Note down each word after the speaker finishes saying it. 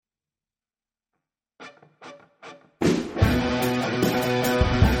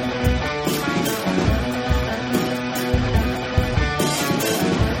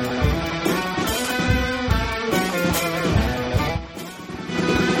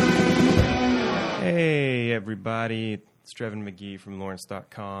everybody. It's Trevin McGee from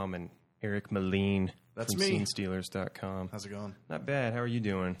Lawrence.com and Eric Moline That's from me. SceneStealers.com. How's it going? Not bad. How are you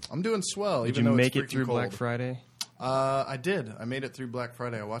doing? I'm doing swell. Did even you though make it's it through freaking cold. Black Friday? I did. I made it through Black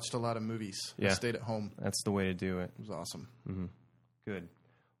Friday. I watched a lot of movies. Yeah. I stayed at home. That's the way to do it. It was awesome. Mm-hmm. Good.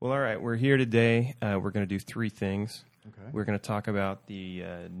 Well, all right. We're here today. We're going to do three things. Okay. We're going to talk about the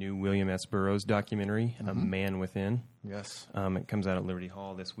new William S. Burroughs documentary, A Man Within. Yes. It comes out at Liberty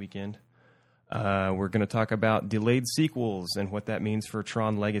Hall this weekend. We're going to talk about delayed sequels and what that means for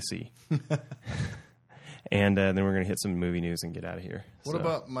Tron Legacy. And then we're going to hit some movie news and get out of here. What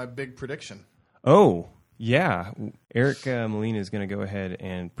about my big prediction? Oh, yeah. Eric Molina is going to go ahead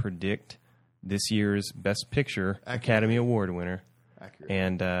and predict this year's Best Picture Academy Award winner. Accurate.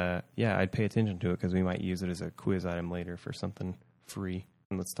 And, I'd pay attention to it because we might use it as a quiz item later for something free.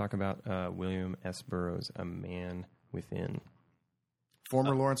 And let's talk about William S. Burroughs, A Man Within.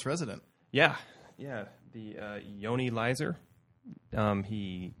 Former Lawrence resident. Yeah. The Yoni Lizer.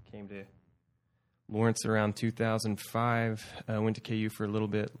 He came to Lawrence around 2005, went to KU for a little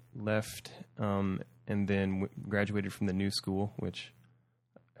bit, left, and then graduated from the new school, which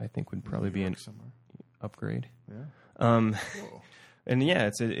I think would probably be an upgrade. Yeah. And yeah,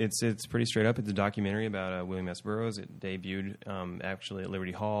 it's pretty straight up. It's a documentary about William S. Burroughs. It debuted actually at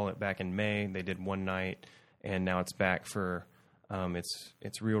Liberty Hall back in May. They did one night, and now it's back for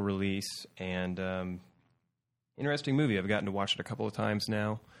its real release. And interesting movie. I've gotten to watch it a couple of times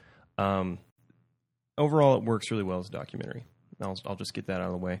now. Overall, it works really well as a documentary. I'll just get that out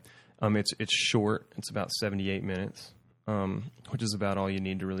of the way. It's short. It's about 78 minutes, which is about all you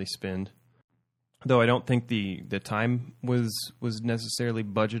need to really spend. Though I don't think the time was necessarily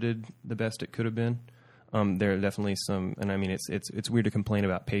budgeted the best it could have been. There are definitely some, and I mean it's weird to complain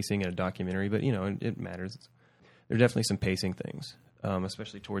about pacing in a documentary, but you know it matters. There are definitely some pacing things,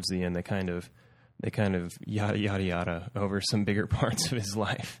 especially towards the end. They kind of yada yada yada over some bigger parts of his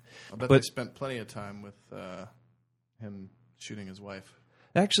life. I bet they spent plenty of time with him shooting his wife.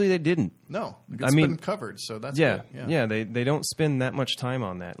 Actually, they didn't. No, it's been covered, so that's good. Yeah. They don't spend that much time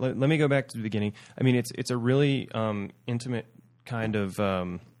on that. Let me go back to the beginning. I mean, it's a really intimate kind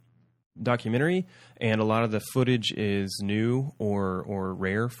of documentary, and a lot of the footage is new or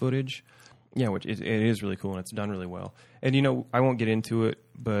rare footage. Yeah, which it is really cool, and it's done really well. And, you know, I won't get into it,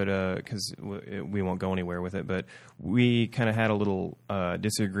 but because we won't go anywhere with it, but we kind of had a little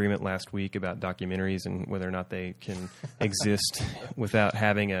disagreement last week about documentaries and whether or not they can exist without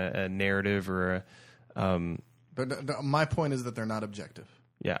having a narrative or my point is that they're not objective.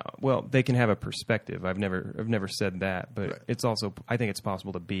 Yeah, well, they can have a perspective. I've never said that, but right. It's also, I think it's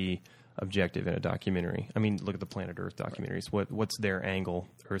possible to be objective in a documentary. I mean, look at the Planet Earth documentaries. What's their angle?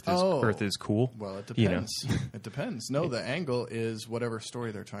 Earth is cool. Well, it depends. You know? It depends. No, the angle is whatever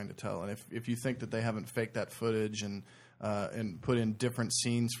story they're trying to tell. And if you think that they haven't faked that footage and put in different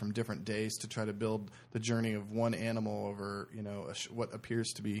scenes from different days to try to build the journey of one animal over, you know, what appears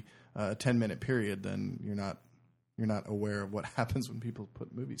to be a 10-minute period, then you're not aware of what happens when people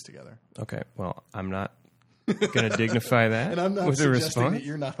put movies together. Okay, well, I'm not going to dignify that and I'm not with a suggesting response. that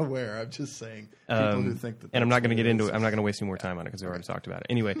you're not aware. I'm just saying people who think that. And I'm not going to get into it. I'm not going to waste any more time on it because we already talked about it.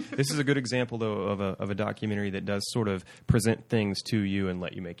 Anyway, this is a good example, though, of a documentary that does sort of present things to you and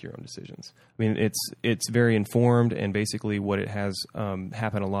let you make your own decisions. I mean, it's very informed, and basically what it has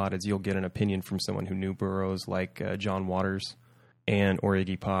happen a lot is you'll get an opinion from someone who knew Burroughs, like John Waters. Or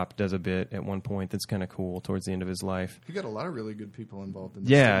Iggy Pop does a bit at one point that's kind of cool towards the end of his life. You got a lot of really good people involved in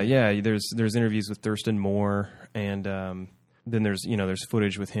this. Yeah. There's interviews with Thurston Moore, and then there's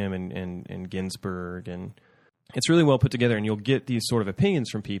footage with him and Ginsberg, and it's really well put together. And you'll get these sort of opinions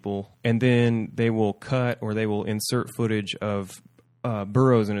from people, and then they will cut or they will insert footage of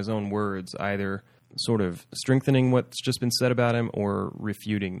Burroughs in his own words, either sort of strengthening what's just been said about him or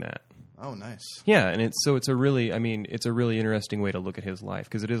refuting that. Oh, nice. Yeah, and it's a really interesting way to look at his life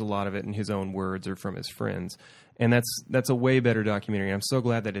because it is a lot of it in his own words or from his friends, and that's a way better documentary. I'm so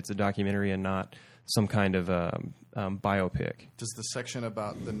glad that it's a documentary and not some kind of biopic. Does the section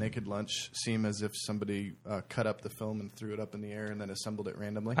about the naked lunch seem as if somebody cut up the film and threw it up in the air and then assembled it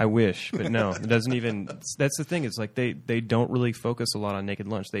randomly? I wish, but no, it doesn't even. That's the thing. It's like they don't really focus a lot on naked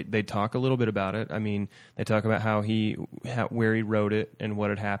lunch. They talk a little bit about it. I mean, they talk about where he wrote it and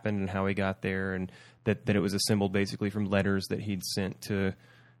what had happened and how he got there, and that it was assembled basically from letters that he'd sent to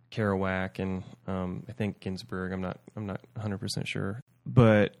Kerouac and I think Ginsberg. I'm not 100% sure,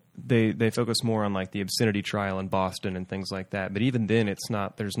 but they focus more on like the obscenity trial in Boston and things like that. But even then,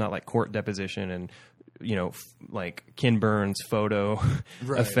 there's not like court deposition and like Ken Burns photo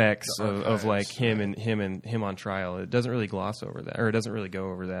effects of like him on trial. It doesn't really gloss over that, or it doesn't really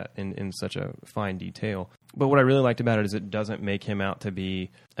go over that in such a fine detail. But what I really liked about it is it doesn't make him out to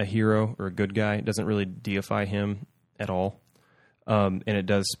be a hero or a good guy. It doesn't really deify him at all. And it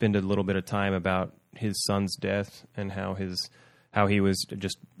does spend a little bit of time about his son's death and how he was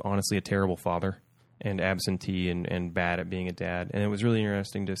just honestly a terrible father and absentee and bad at being a dad. And it was really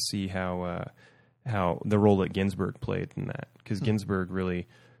interesting to see how the role that Ginsberg played in that, because Ginsberg really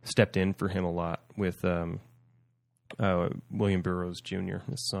stepped in for him a lot with William Burroughs Jr.,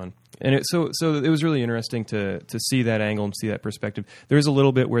 his son. And so it was really interesting to see that angle and see that perspective. There's a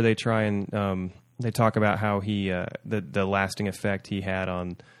little bit where they try and they talk about how he the lasting effect he had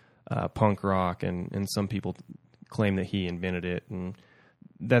on punk rock, and some people claim that he invented it, and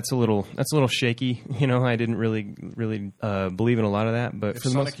that's a little shaky. I didn't really believe in a lot of that. But if for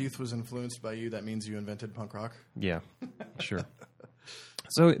Sonic Youth was influenced by you, that means you invented punk rock. Yeah, sure.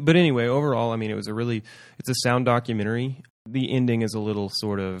 So, but anyway, overall, I mean, it's a sound documentary. The ending is a little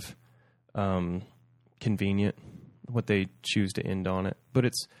sort of convenient, what they choose to end on it. But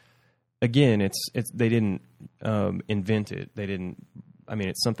it's they didn't invent it. They didn't. I mean,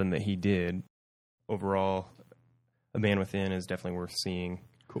 it's something that he did. Overall, A Man Within is definitely worth seeing.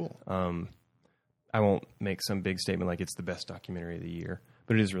 Cool. I won't make some big statement like it's the best documentary of the year,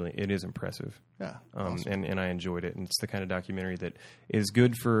 but it is impressive. Yeah. Awesome. And I enjoyed it. And it's the kind of documentary that is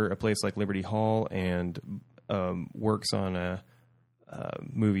good for a place like Liberty Hall and works on a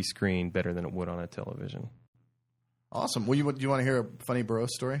movie screen better than it would on a television. Awesome. Well, do you want to hear a funny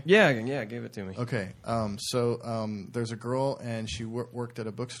Burroughs story? Yeah, give it to me. Okay. So there's a girl, and she worked at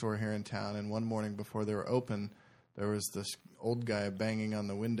a bookstore here in town, and one morning before they were open, there was this old guy banging on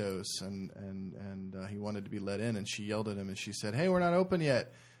the windows, and he wanted to be let in, and she yelled at him, and she said, "Hey, we're not open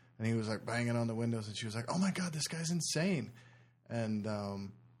yet." And he was like banging on the windows, and she was like, "Oh my God, this guy's insane." And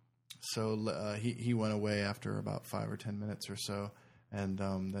so he went away after about 5 or 10 minutes or so, and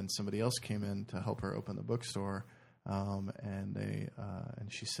then somebody else came in to help her open the bookstore. And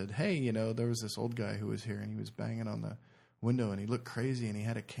she said, "Hey, there was this old guy who was here, and he was banging on the window, and he looked crazy, and he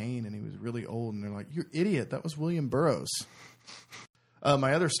had a cane, and he was really old." And they're like, "You idiot! That was William Burroughs."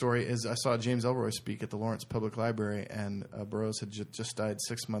 My other story is I saw James Ellroy speak at the Lawrence Public Library, and Burroughs had just died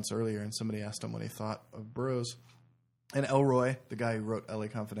 6 months earlier, and somebody asked him what he thought of Burroughs. And Ellroy, the guy who wrote L.A.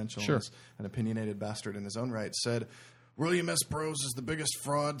 Confidential, sure, was an opinionated bastard in his own right, said, "William S. Burroughs is the biggest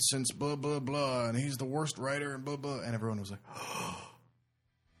fraud since blah, blah, blah, and he's the worst writer, and blah, blah." And everyone was like, "Oh."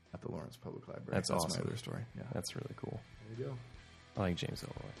 At the Lawrence Public Library. That's awesome. My other story. Yeah. That's really cool. There you go. I like James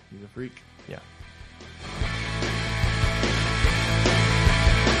Ellroy. He's a freak. Yeah.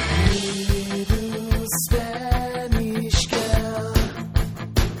 Little Spanish girl.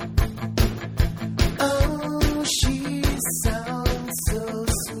 Oh, she sounds so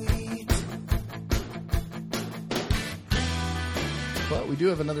sweet. But we do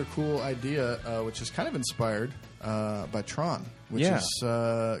have another cool idea, which is kind of inspired by Tron, which is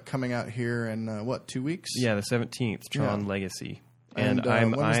coming out here in, 2 weeks? Yeah, the 17th, Tron Legacy. And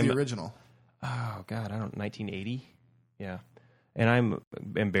when was the original? Oh, God, 1980? Yeah. And I'm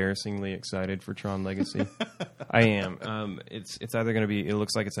embarrassingly excited for Tron Legacy. I am. It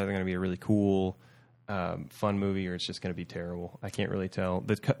looks like it's either going to be a really cool, fun movie, or it's just going to be terrible. I can't really tell.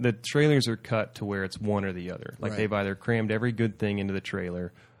 The trailers are cut to where it's one or the other. Like, they've either crammed every good thing into the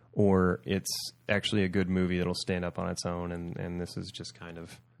trailer, or it's actually a good movie that'll stand up on its own, and this is just kind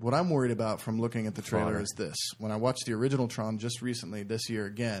of... What I'm worried about from looking at the trailer is this. When I watched the original Tron just recently, this year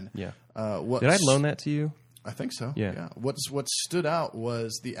again... Yeah. Did I loan that to you? I think so. Yeah. What stood out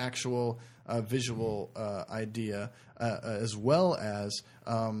was the actual visual idea, as well as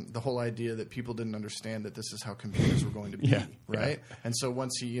the whole idea that people didn't understand that this is how computers were going to be, right? Yeah. And so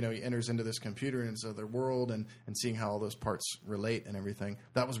once he enters into this computer and into their world and seeing how all those parts relate and everything,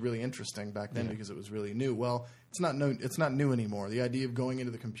 that was really interesting back then because it was really new. Well, it's not new anymore. The idea of going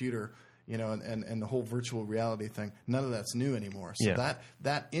into the computer, and the whole virtual reality thing, none of that's new anymore. So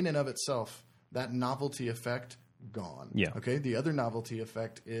that in and of itself, that novelty effect, gone. Yeah. Okay. The other novelty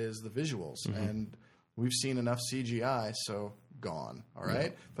effect is the visuals, and we've seen enough CGI, so gone. All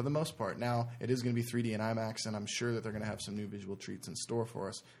right. Yeah. For the most part. Now it is going to be 3D and IMAX, and I'm sure that they're going to have some new visual treats in store for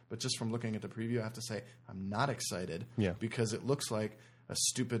us. But just from looking at the preview, I have to say I'm not excited. Yeah. Because it looks like a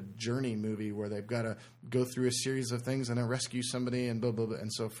stupid journey movie where they've got to go through a series of things and then rescue somebody and blah blah blah.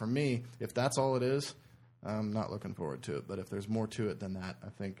 And so for me, if that's all it is, I'm not looking forward to it. But if there's more to it than that, I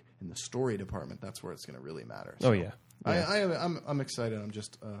think in the story department, that's where it's going to really matter. So I'm excited. I'm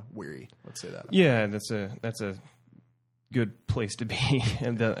just weary. Let's say that. Yeah, that's a good place to be.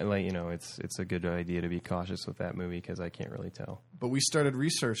 And it's a good idea to be cautious with that movie because I can't really tell. But we started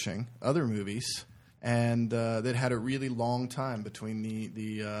researching other movies, and that had a really long time between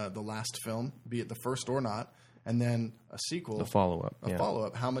the last film, be it the first or not, and then a sequel, The follow-up. a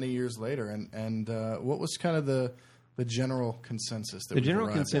follow-up. How many years later? And what was kind of the general consensus? The general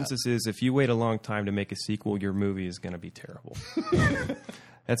consensus is if you wait a long time to make a sequel, your movie is going to be terrible.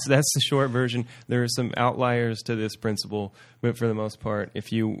 That's the short version. There are some outliers to this principle, but for the most part,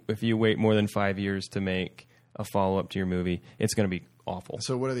 if you wait more than 5 years to make a follow-up to your movie, it's going to be awful.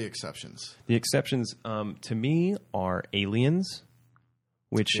 So what are the exceptions? The exceptions to me are Aliens,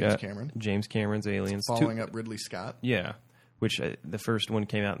 which James Cameron's Aliens, Following up Ridley Scott. Yeah, which the first one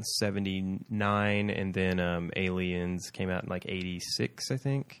came out in 1979, and then Aliens came out in like 1986, I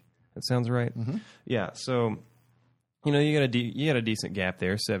think. That sounds right. Mm-hmm. Yeah, so you got a decent gap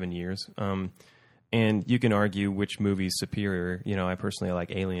there, 7 years. And you can argue which movie's superior. I personally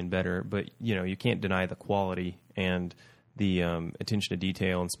like Alien better, but you can't deny the quality and the attention to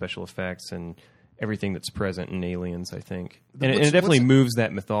detail and special effects and everything that's present in Aliens, I think. And it definitely moves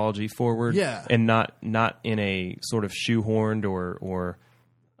that mythology forward. Yeah. And not in a sort of shoehorned or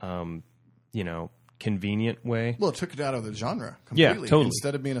convenient way. Well, it took it out of the genre completely. Yeah, totally.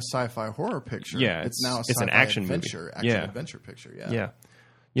 Instead of being a sci-fi horror picture, Yeah, it's now it's an action adventure, movie. adventure picture. Yeah.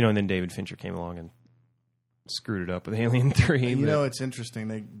 Yeah. And then David Fincher came along and screwed it up with Alien 3. It's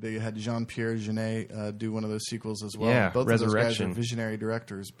interesting. They had Jean-Pierre Jeunet do one of those sequels as well. Yeah, Both of those guys Resurrection. are visionary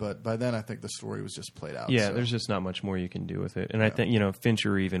directors, but by then I think the story was just played out. Yeah, so. there's just not much more you can do with it. And I think,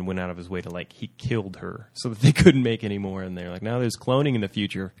 Fincher even went out of his way to, he killed her so that they couldn't make any more. And they're like, no, there's cloning in the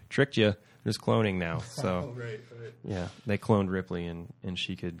future. Tricked you. There's cloning now. So, right. Yeah, they cloned Ripley, and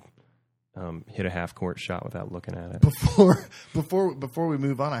she could hit a half-court shot without looking at it. Before we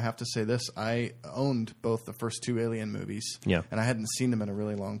move on, I have to say this. I owned both the first two Alien movies, and I hadn't seen them in a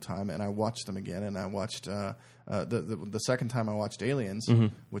really long time, and I watched them again, and I watched the second time I watched Aliens,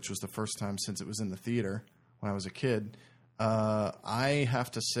 which was the first time since it was in the theater when I was a kid. I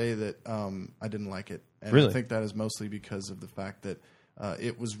have to say that I didn't like it, and Really? I think that is mostly because of the fact that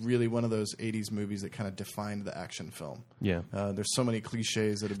it was really one of those 80s movies that kind of defined the action film. Yeah. There's so many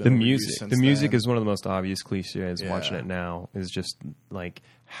cliches that have been The overused since music then. is one of the most obvious cliches. Watching it now is just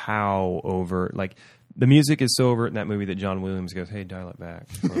how over the music is so overt in that movie that John Williams goes, "Hey, dial it back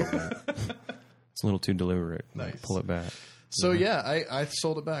a little bit. It's a little too deliberate. Nice. Pull it back." So I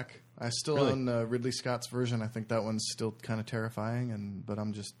sold it back. I still own Ridley Scott's version. I think that one's still kind of terrifying, but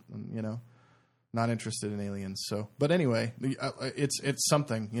I'm just not interested in Aliens. So, but anyway, it's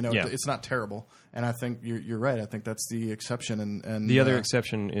something. It's not terrible, and I think you're right. I think that's the exception. And the other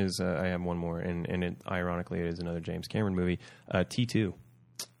exception is I have one more, and ironically, it is another James Cameron movie, T2.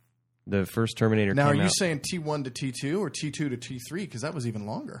 The first Terminator. Now, came are you out, saying T1 to T2 or T2 to T3? Because that was even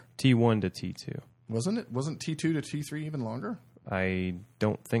longer, T1 to T2? wasn't it? Wasn't T2 to T3 even longer? I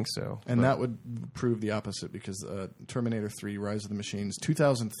don't think so. And that would prove the opposite because Terminator 3, Rise of the Machines,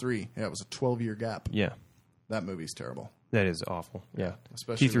 2003. Yeah, it was a 12-year gap. Yeah, That movie's terrible. that is awful. Yeah,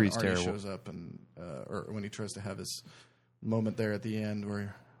 Especially T3 when is Arnie terrible. shows up or when he tries to have his moment there at the end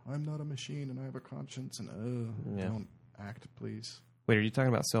where I'm not a machine and I have a conscience and don't act, please. Wait, are you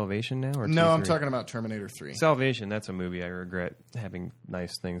talking about Salvation now? Or No, T3? I'm talking about Terminator 3. Salvation. That's a movie I regret having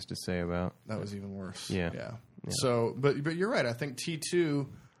nice things to say about. That was even worse. Yeah. So, but you're right. I think T2,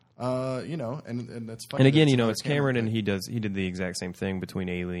 and that's funny. And again, that it's Cameron, and he did the exact same thing between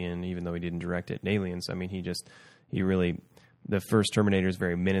Alien, even though he didn't direct it. And Aliens, I mean, he really, the first Terminator is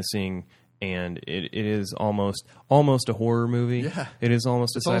very menacing, and it is almost a horror movie. Yeah. It is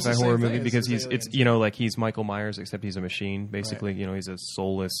almost It's a almost the sci-fi same horror thing movie as because Aliens. it's he's Michael Myers except he's a machine basically. Right. He's a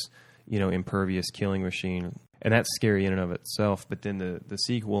soulless, impervious killing machine, and that's scary in and of itself. But then the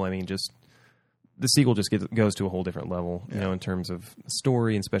sequel, I mean, the sequel just goes to a whole different level, in terms of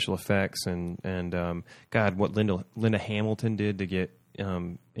story and special effects and God, what Linda Hamilton did to get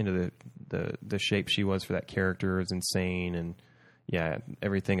into the shape she was for that character is insane, and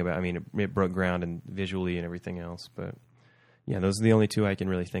everything about. I mean, it broke ground and visually and everything else, but. Yeah, those are the only two I can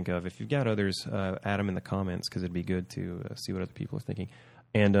really think of. If you've got others, add them in the comments because it'd be good to see what other people are thinking.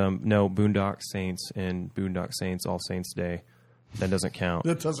 And no, Boondock Saints and Boondock Saints All Saints Day. That doesn't count.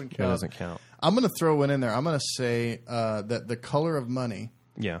 That doesn't count. That doesn't count. I'm going to throw one in there. I'm going to say that The Color of Money,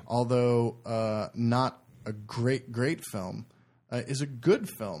 although not a great film, is a good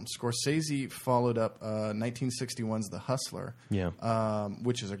film. Scorsese followed up 1961's The Hustler,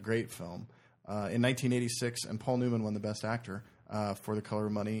 which is a great film. In 1986, and Paul Newman won the Best Actor for The Color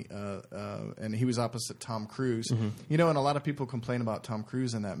of Money, and he was opposite Tom Cruise. And a lot of people complain about Tom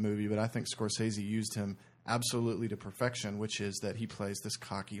Cruise in that movie, but I think Scorsese used him absolutely to perfection, which is that he plays this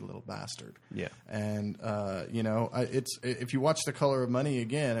cocky little bastard. Yeah. And, if you watch The Color of Money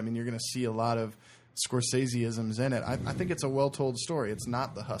again, I mean, you're going to see a lot of Scorsese-isms in it. I think it's a well-told story. It's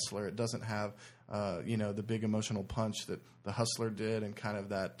not The Hustler. It doesn't have the big emotional punch that The Hustler did, and kind of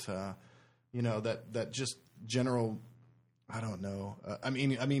that that just general. I don't know. I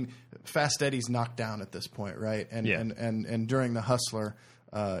mean, Fast Eddie's knocked down at this point, right? And during The Hustler,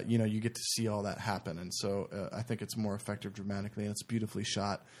 you get to see all that happen, and so I think it's more effective dramatically, and it's beautifully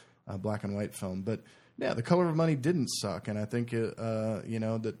shot, black and white film. But yeah, The Color of Money didn't suck, and I think that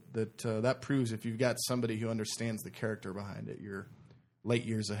proves if you've got somebody who understands the character behind it, you're late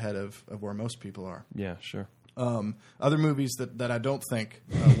years ahead of where most people are. Yeah, sure. Other movies that I don't think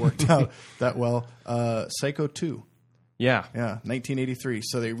worked out that well, Psycho 2. Yeah. Yeah, 1983.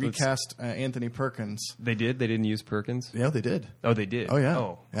 So they recast Anthony Perkins. They did? They didn't use Perkins? Yeah, they did. Oh, they did? Oh, yeah.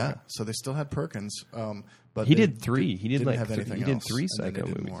 Oh, yeah. okay. So they still had Perkins. But he did three. He did didn't like have anything he did else, 3 and then Psycho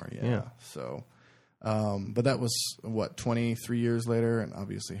they did movies. More, yeah. So, but that was, 23 years later, and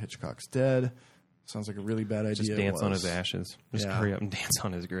obviously Hitchcock's dead. Sounds like a really bad idea. Just dance on his ashes. Just Yeah. hurry up and dance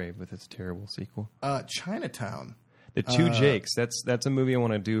on his grave with its terrible sequel. Chinatown. The Two Jakes. That's a movie I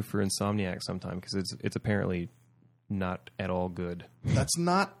want to do for Insomniac sometime because it's apparently not at all good. That's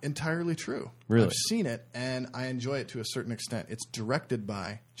not entirely true. Really? I've seen it, and I enjoy it to a certain extent. It's directed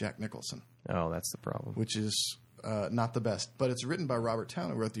by Jack Nicholson, Oh, that's the problem. which is not the best. But it's written by Robert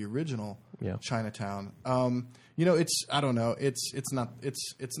Towne, who wrote the original Chinatown. It's I don't know. It's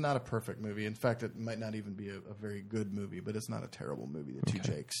not a perfect movie. In fact, it might not even be a very good movie, but it's not a terrible movie. The Two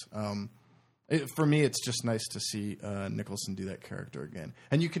Jakes. For me, it's just nice to see Nicholson do that character again.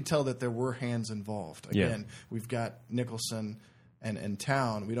 And you can tell that there were hands involved. Again, we've got Nicholson and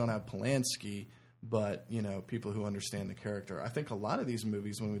Towne. We don't have Polanski, but people who understand the character. I think a lot of these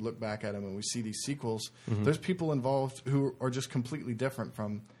movies, when we look back at them and we see these sequels, there's people involved who are just completely different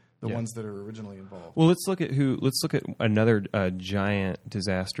from the ones that are originally involved. Well, let's look at another giant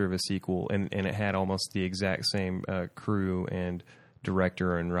disaster of a sequel, and it had almost the exact same crew and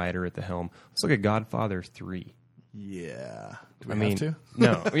director and writer at the helm. Let's look at Godfather 3. Yeah. Do we have to?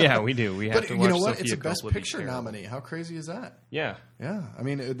 No. Yeah, we do. We have But to you watch know what? Sofia It's a Best Coppola be Picture terrible. nominee. How crazy is that? Yeah. Yeah. I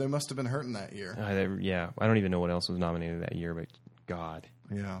mean, they must have been hurting that year. I don't even know what else was nominated that year, but God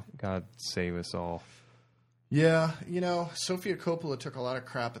save us all. Yeah, Sofia Coppola took a lot of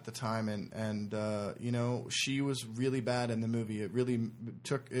crap at the time, and she was really bad in the movie. It really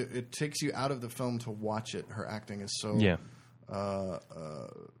it takes you out of the film to watch it. Her acting is so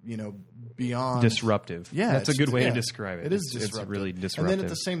beyond disruptive. Yeah, that's a good way to describe it. It is disruptive. It's really disruptive. And then at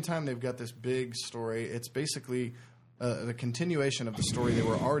the same time, they've got this big story. It's basically the continuation of the story they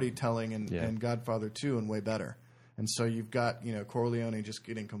were already telling in Godfather 2 and way better. And so you've got, Corleone just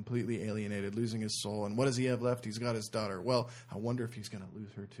getting completely alienated, losing his soul. And what does he have left? He's got his daughter. Well, I wonder if he's going to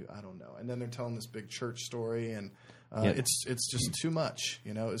lose her too. I don't know. And then they're telling this big church story, and it's just too much.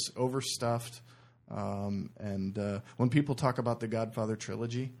 It's overstuffed. And when people talk about the Godfather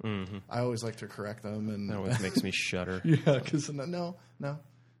trilogy, I always like to correct them. And that always makes me shudder. Yeah, because no.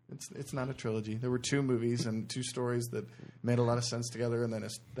 It's not a trilogy. There were 2 movies and 2 stories that made a lot of sense together, and then a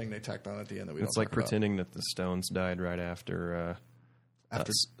thing they tacked on at the end that we It's don't like talk about. pretending that the Stones died right after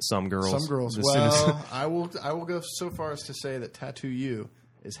Some Girls. Some Girls. Well, I will go so far as to say that Tattoo You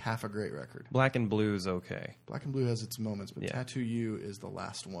is half a great record. Black and Blue is okay. Black and Blue has its moments, but Tattoo You is the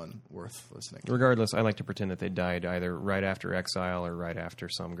last one worth listening to. Regardless, I like to pretend that they died either right after Exile or right after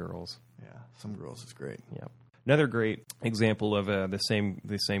Some Girls. Yeah, Some Girls is great. Yeah. Another great example of the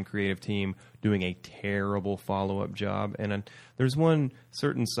same creative team doing a terrible follow-up job. And there's one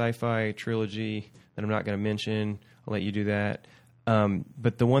certain sci-fi trilogy that I'm not going to mention. I'll let you do that.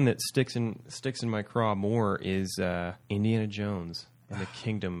 But the one that sticks in my craw more is Indiana Jones and the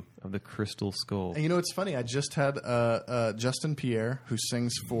Kingdom of the Crystal Skull. And it's funny. I just had Justin Pierre, who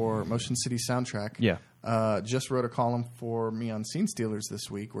sings for Motion City Soundtrack, just wrote a column for me on Scene Stealers this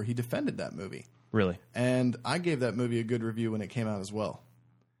week where he defended that movie. Really? And I gave that movie a good review when it came out as well.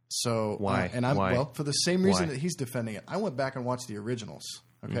 So why? Why? Well, for the same reason that he's defending it. I went back and watched the originals.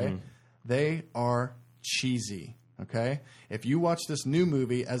 Okay, They are cheesy. Okay, if you watch this new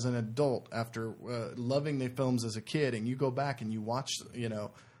movie as an adult after loving the films as a kid, and you go back and you watch, the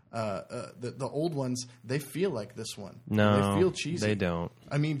old ones, they feel like this one. No, they feel cheesy. They don't.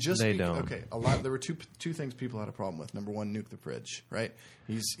 I mean, they don't. Okay, there were two things people had a problem with. Number one, Nuke the Fridge. Right?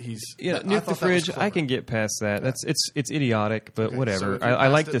 Nuke the Fridge. I can get past that. That's it's idiotic, but Okay, whatever. so I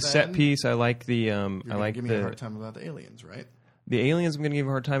like the set piece. I like the. You're give me a hard time about the aliens, right? The aliens I'm going to give you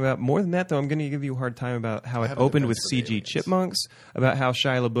a hard time about. More than that, though, I'm going to give you a hard time about how it opened with CG chipmunks, about how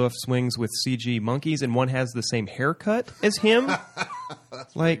Shia LaBeouf swings with CG monkeys, and one has the same haircut as him.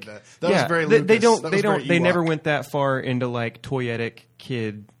 That's like that was very Lucas. They never went that far into like toyetic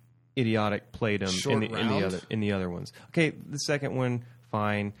kid idiotic played him Short in the other ones. Okay, the second one,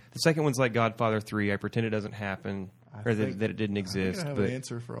 fine. The second one's like Godfather 3. I pretend it doesn't happen or that it didn't exist. I have but an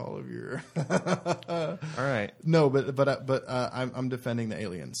answer for all of your. all right, No, but I'm defending the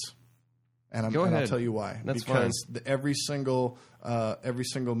aliens, and Go ahead. I'll tell you why. That's because every single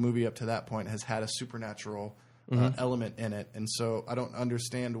movie up to that point has had a supernatural element in it, and so I don't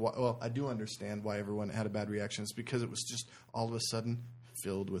understand why. Well, I do understand why everyone had a bad reaction. It's because it was just all of a sudden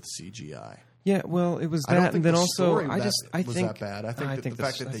filled with CGI. yeah. Well, it was I don't that, think and then the also story I was think that bad. I think the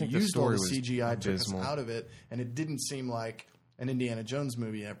fact that they the used all story the was CGI took us abysmal. out of it, and it didn't seem like an Indiana Jones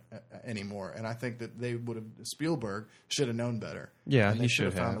movie anymore. And I think that Spielberg should have known better. Yeah, and he they should should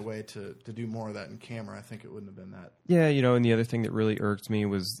have found have. a way to do more of that in camera. I think it wouldn't have been that. Yeah, and the other thing that really irked me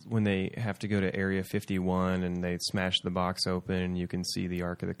was when they have to go to Area 51 and they smash the box open and you can see the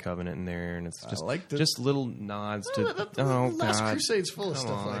Ark of the Covenant in there, and it's just little nods to Last God, Crusade's full of come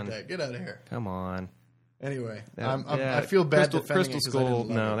stuff on. like that. Get out of here. Come on. Anyway, Yeah, I feel bad defending Crystal it 'cause I didn't Skull. love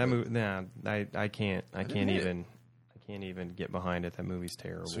No, it, that but- movie. Nah, I can't. I didn't can't hate even. I can't even get behind it. That movie's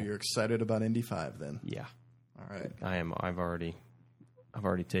terrible. So you're excited about Indy 5 then? Yeah, All right. I am. I've already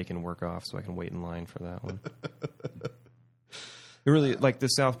taken work off so I can wait in line for that one. It really, like the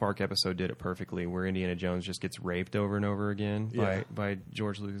South Park episode did it perfectly, where Indiana Jones just gets raped over and over again by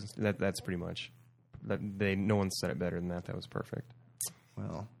George Lucas. That's pretty much no one said it better than that. That was perfect.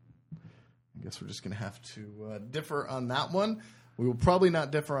 Well, I guess we're just going to have to differ on that one. We will probably not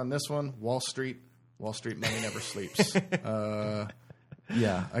differ on this one. Wall Street money never sleeps.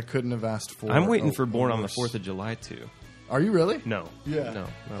 Yeah, I couldn't have asked for. I'm waiting for Born on the worse. 4th of July too. Are you really? No. Yeah. No.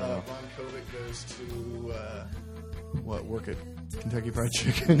 Von Kovic goes to work at Kentucky Fried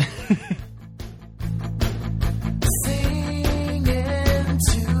Chicken. Singing to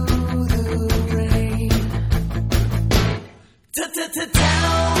the rain. Tell me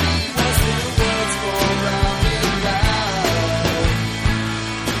what's the words for running loud.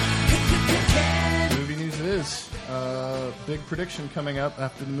 Movie news it is. Big prediction coming up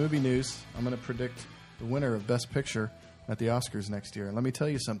after the movie news. I'm going to predict the winner of Best Picture at the Oscars next year. And let me tell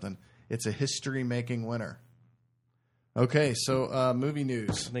you something. It's a history-making winner. Okay, so movie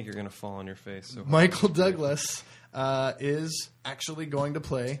news. I think you're going to fall on your face. So hard. Michael Douglas is actually going to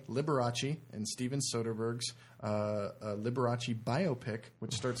play Liberace in Steven Soderbergh's Liberace biopic,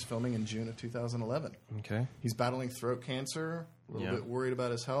 which starts filming in June of 2011. Okay. He's battling throat cancer, a little Yeah. bit worried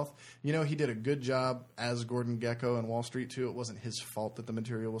about his health. You know, he did a good job as Gordon Gekko in Wall Street, too. It wasn't his fault that the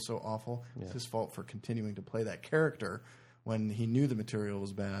material was so awful. It's his fault for continuing to play that character when he knew the material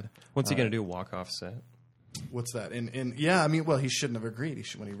was bad. What's he going to do? Walk off set? What's that? Yeah, I mean, well, he shouldn't have agreed.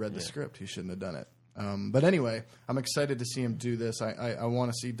 When he read the script, he shouldn't have done it. But anyway, I'm excited to see him do this. I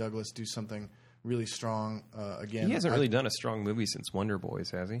want to see Douglas do something really strong again. He hasn't really done a strong movie since Wonder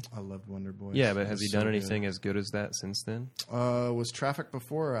Boys, has he? I loved Wonder Boys. Yeah, but It has was he done so anything as good as that since then? good. Was Traffic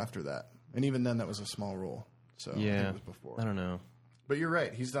before or after that? And even then, that was a small role. So I think Yeah. it was before. I don't know. But you're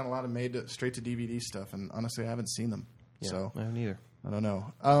right. He's done a lot of straight to DVD stuff, and honestly, I haven't seen them. Yeah, So I haven't either. I don't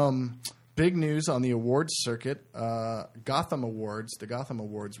know. Big news on the awards circuit. Gotham Awards. The Gotham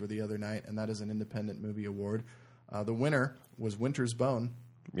Awards were the other night, and that is an independent movie award. The winner was Winter's Bone,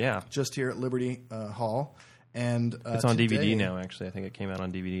 Yeah. just here at Liberty Hall. And It's on today- DVD now, actually. I think it came out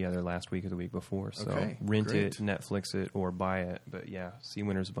on DVD either last week or the week before. So Okay, rent great. it, Netflix it, or buy it. But yeah, see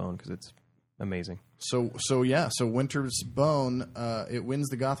Winter's Bone because it's amazing. So Winter's Bone, it wins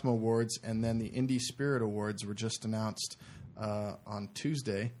the Gotham Awards, and then the Indie Spirit Awards were just announced on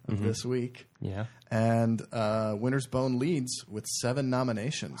Tuesday of this week. Yeah. And Winter's Bone leads with 7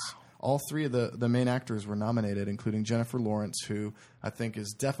 nominations. All 3 of the main actors were nominated, including Jennifer Lawrence, who I think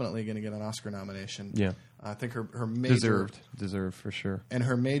is definitely going to get an Oscar nomination. Yeah. I think her major Deserved for sure. and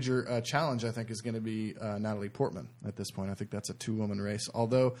her major challenge, I think, is going to be Natalie Portman at this point. I think that's a 2-woman race.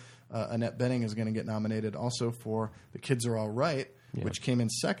 Although Annette Bening is going to get nominated also for The Kids Are All Right, which came in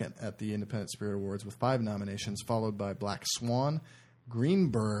second at the Independent Spirit Awards with 5 nominations, followed by Black Swan,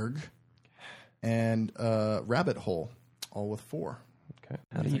 Greenberg, and Rabbit Hole, all with 4. Okay.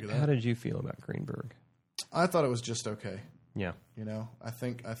 do you think of that? How did you feel about Greenberg? I thought it was just okay. Yeah. You know, I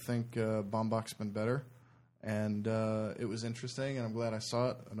think Baumbach's been better, and it was interesting, and I'm glad I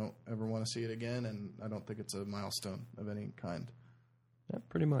saw it. I don't ever want to see it again, and I don't think it's a milestone of any kind. Yeah,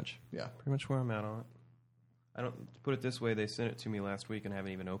 pretty much. Yeah. Pretty much where I'm at on it. I don't put it this way, they sent it to me last week and I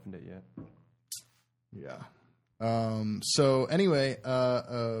haven't even opened it yet. Yeah. So anyway,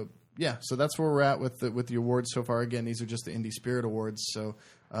 so that's where we're at with the awards so far. Again, these are just the Indie Spirit Awards, so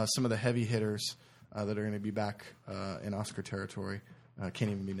some of the heavy hitters that are going to be back in Oscar territory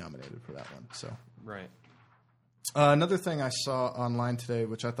can't even be nominated for that one. So Right. Another thing I saw online today,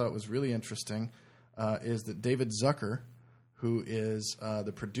 which I thought was really interesting, is that David Zucker, who is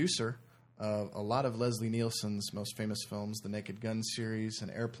the producer of a lot of Leslie Nielsen's most famous films, the Naked Gun series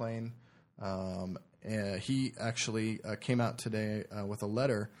and Airplane, he actually came out today with a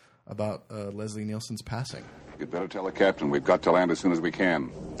letter about Leslie Nielsen's passing. You'd better tell the captain we've got to land as soon as we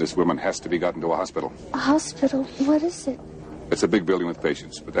can. This woman has to be gotten to a hospital. A hospital? What is it? It's a big building with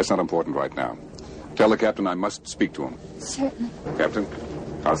patients, but that's not important right now. Tell the captain I must speak to him. Certainly. Captain,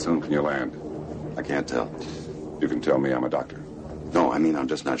 how soon can you land? I can't tell. You can tell me I'm a doctor. No, I mean, I'm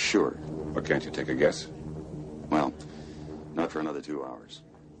just not sure. Or can't you take a guess? Well, not for another 2 hours.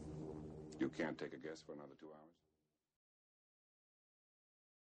 You can't take a guess for another 2 hours?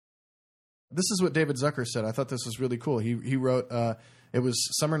 This is what David Zucker said. I thought this was really cool. He wrote, it was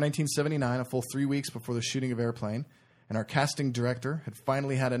summer 1979, a full 3 weeks before the shooting of Airplane, and our casting director had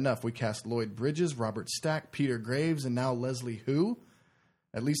finally had enough. We cast Lloyd Bridges, Robert Stack, Peter Graves, and now Leslie Who.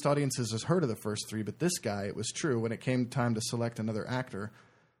 At least audiences has heard of the first three, but this guy, it was true. When it came time to select another actor,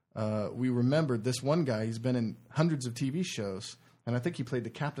 we remembered this one guy. He's been in hundreds of TV shows, and I think he played the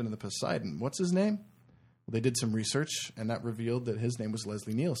captain of the Poseidon. What's his name? Well, they did some research, and that revealed that his name was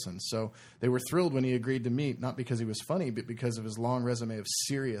Leslie Nielsen. So they were thrilled when he agreed to meet, not because he was funny, but because of his long resume of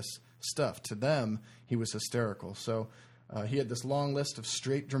serious stuff. To them, he was hysterical. So he had this long list of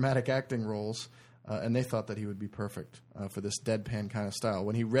straight dramatic acting roles, and they thought that he would be perfect for this deadpan kind of style.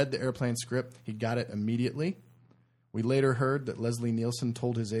 When he read the Airplane script, he got it immediately. We later heard that Leslie Nielsen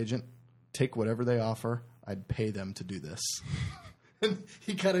told his agent, "Take whatever they offer. I'd pay them to do this." And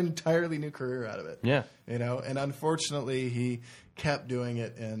he got an entirely new career out of it. Yeah. You know, and unfortunately, he kept doing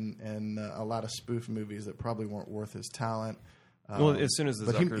it in a lot of spoof movies that probably weren't worth his talent. Well, as soon as the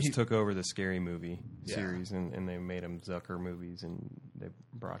but Zuckers took over the Scary Movie Yeah. series and they made him Zucker movies and they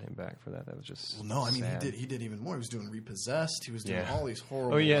brought him back for that, that was just Well, no, I mean, sad. he did even more. He was doing Repossessed. He was doing Yeah. all these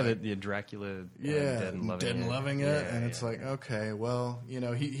horrible. Oh yeah, like, the Dracula. Dead and Loving It. Yeah, And it's yeah. like, okay, well, you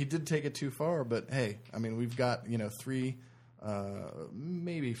know, he did take it too far, but hey, I mean, we've got, you know, 3,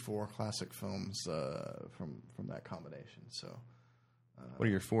 maybe 4 classic films from that combination. So, What are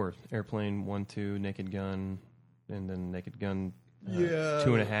your 4? Airplane 1, 2, Naked Gun, and then Naked Gun. Yeah,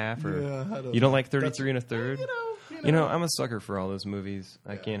 2.5, or yeah, I don't you don't know. like 33 and a third? You know, I'm a sucker for all those movies.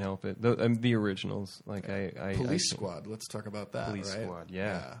 I can't help it. The originals, like I Police Squad. Let's talk about that. Police right? Squad,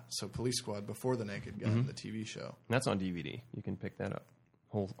 yeah. So Police Squad before the Naked Gun, the TV show. That's on DVD. You can pick that up,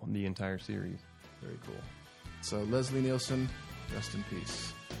 the entire series. Very cool. So Leslie Nielsen, rest in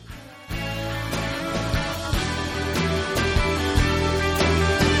peace.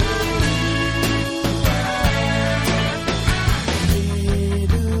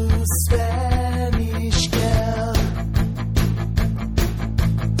 Little Spanish girl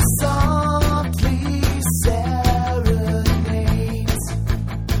softly serenades.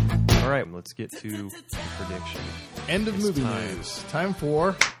 All right, let's get to prediction. End of movie time. news. Time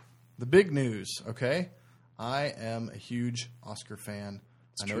for the big news, okay? I am a huge Oscar fan.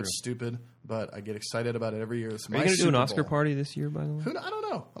 I know true. it's stupid, but I get excited about it every year. It's Are my you going to do an Super Oscar Bowl. party this year, by the way? I don't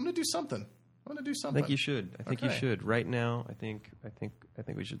know. I'm going to do something. I think you should. I think you Okay. should. Right now, I think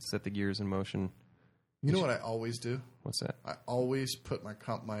we should set the gears in motion. You know what I always do? What's that? I always put my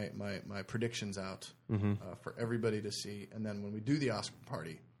predictions out for everybody to see, and then when we do the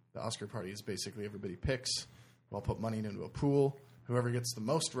Oscar party is basically everybody picks. We'll put money into a pool. Whoever gets the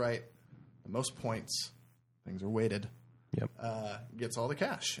most right, the most points, things are weighted, Yep. gets all the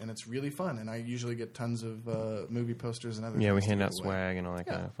cash, and it's really fun. And I usually get tons of movie posters and other Yeah, we things to hand give out away. swag and all that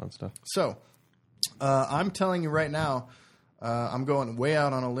kind of fun stuff. So, I'm telling you right now, I'm going way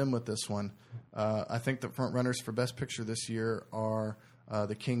out on a limb with this one. I think the front runners for Best Picture this year are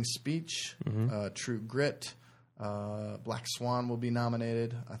The King's Speech, True Grit, Black Swan will be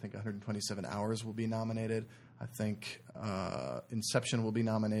nominated. I think 127 Hours will be nominated. I think Inception will be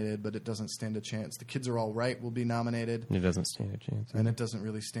nominated, but it doesn't stand a chance. The Kids Are All Right will be nominated. It doesn't stand a chance. And it doesn't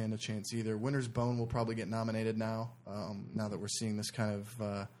really stand a chance either. Winter's Bone will probably get nominated now, now that we're seeing this kind of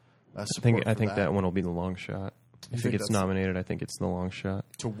support I for think that one will be the long shot. If it think gets that's- nominated, I think it's the long shot.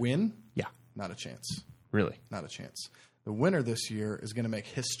 To win? Yeah, Not a chance. really. Not a chance. The winner this year is going to make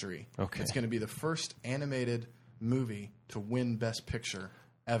history. Okay. It's going to be the first animated movie to win Best Picture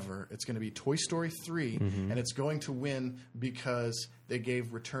ever. It's going to be Toy Story 3, and it's going to win because they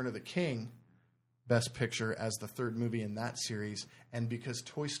gave Return of the King Best Picture as the third movie in that series, and because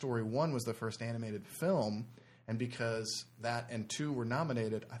Toy Story 1 was the first animated film, and because that and 2 were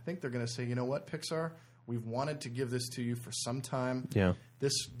nominated, I think they're going to say, you know what, Pixar, we've wanted to give this to you for some time. Yeah.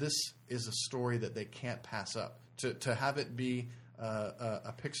 This is a story that they can't pass up. To have it be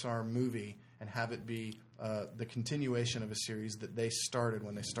a Pixar movie and have it be the continuation of a series that they started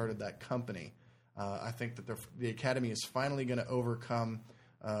when they started that company. I think that the Academy is finally going to overcome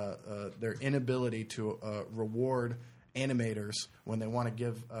their inability to reward animators when they want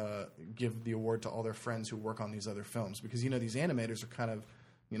to give the award to all their friends who work on these other films, because these animators are kind of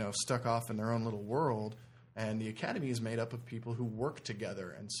stuck off in their own little world, and the Academy is made up of people who work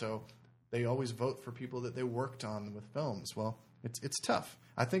together, and so they always vote for people that they worked on with films. Well, it's tough.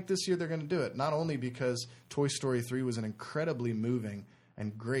 I think this year they're going to do it, not only because Toy Story 3 was an incredibly moving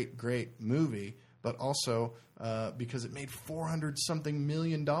and great movie, but also because it made $400-something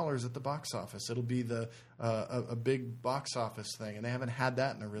million at the box office. It'll be a big box office thing, and they haven't had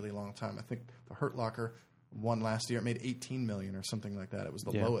that in a really long time. I think The Hurt Locker won last year. It made $18 million or something like that. It was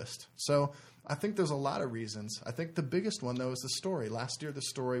the lowest. So I think there's a lot of reasons. I think the biggest one, though, is the story. Last year the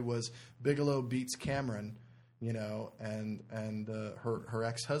story was Bigelow beats Cameron, and her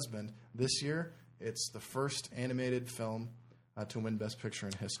ex-husband. This year it's the first animated film to win Best Picture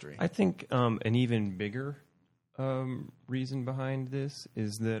in history. I think an even bigger reason behind this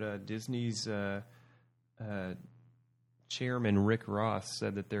is that Disney's chairman Rick Ross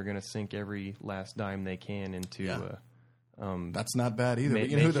said that they're going to sink every last dime they can into. That's not bad either. But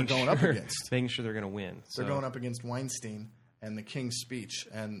you know who they're going up against? Making sure they're going to win. They're going up against Weinstein and The King's Speech,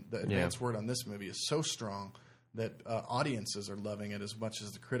 and the advance word on this movie is so strong that audiences are loving it as much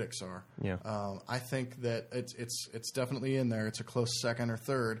as the critics are. Yeah. I think that it's definitely in there. It's a close second or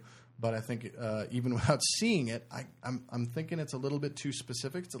third, but I think even without seeing it, I'm thinking it's a little bit too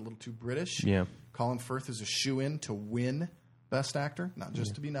specific. It's a little too British. Yeah. Colin Firth is a shoo-in to win Best Actor, not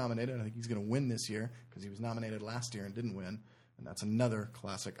just to be nominated. I think he's going to win this year because he was nominated last year and didn't win, and that's another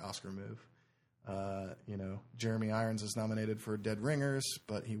classic Oscar move. Jeremy Irons is nominated for Dead Ringers,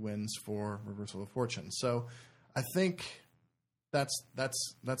 but he wins for Reversal of Fortune. So I think that's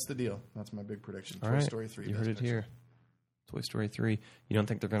the deal. That's my big prediction. All Toy right. Story 3. You Best heard it Picture. here. Toy Story 3. You don't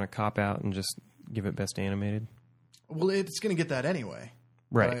think they're going to cop out and just give it Best Animated? Well, it's going to get that anyway.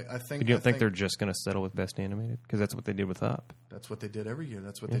 Right. I think. You don't think they're just going to settle with Best Animated? Because that's what they did with Up. That's what they did every year.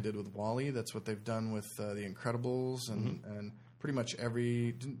 That's what they did with WALL-E. That's what they've done with The Incredibles, and pretty much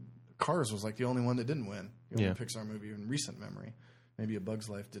every. Cars was like the only one that didn't win. The only Pixar movie in recent memory. Maybe A Bug's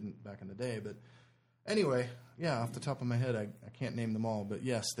Life didn't back in the day, but anyway, off the top of my head, I can't name them all, but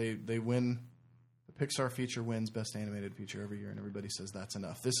yes, they win. The Pixar feature wins Best Animated Feature every year, and everybody says that's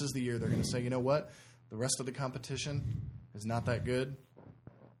enough. This is the year they're going to say, you know what? The rest of the competition is not that good.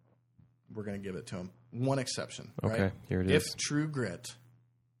 We're going to give it to them. One exception, Okay, right? here it is. If True Grit,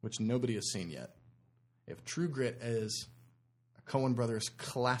 which nobody has seen yet, if True Grit is a Coen Brothers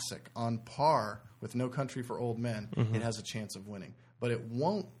classic on par with No Country for Old Men, it has a chance of winning. But it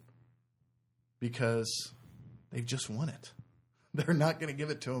won't because they've just won it. They're not going to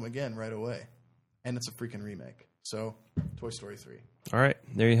give it to them again right away. And it's a freaking remake. So, Toy Story 3. All right,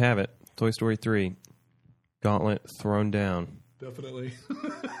 there you have it. Toy Story 3. Gauntlet thrown down. Definitely.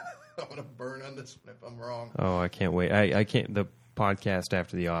 I'm going to burn on this one if I'm wrong. Oh, I can't wait. I can't. The podcast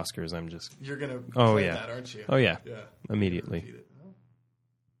after the Oscars, I'm just. You're going to play that, aren't you? Oh, yeah. Yeah. Immediately. Well,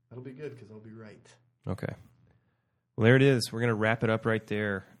 that'll be good because I'll be right. Okay. Well, there it is. We're going to wrap it up right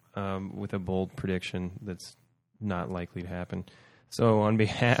there with a bold prediction that's not likely to happen. So on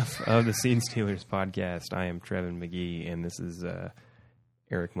behalf of the Scene Stealers podcast, I am Trevin McGee, and this is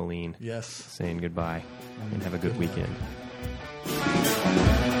Eric Moline Yes. saying goodbye and have a good weekend.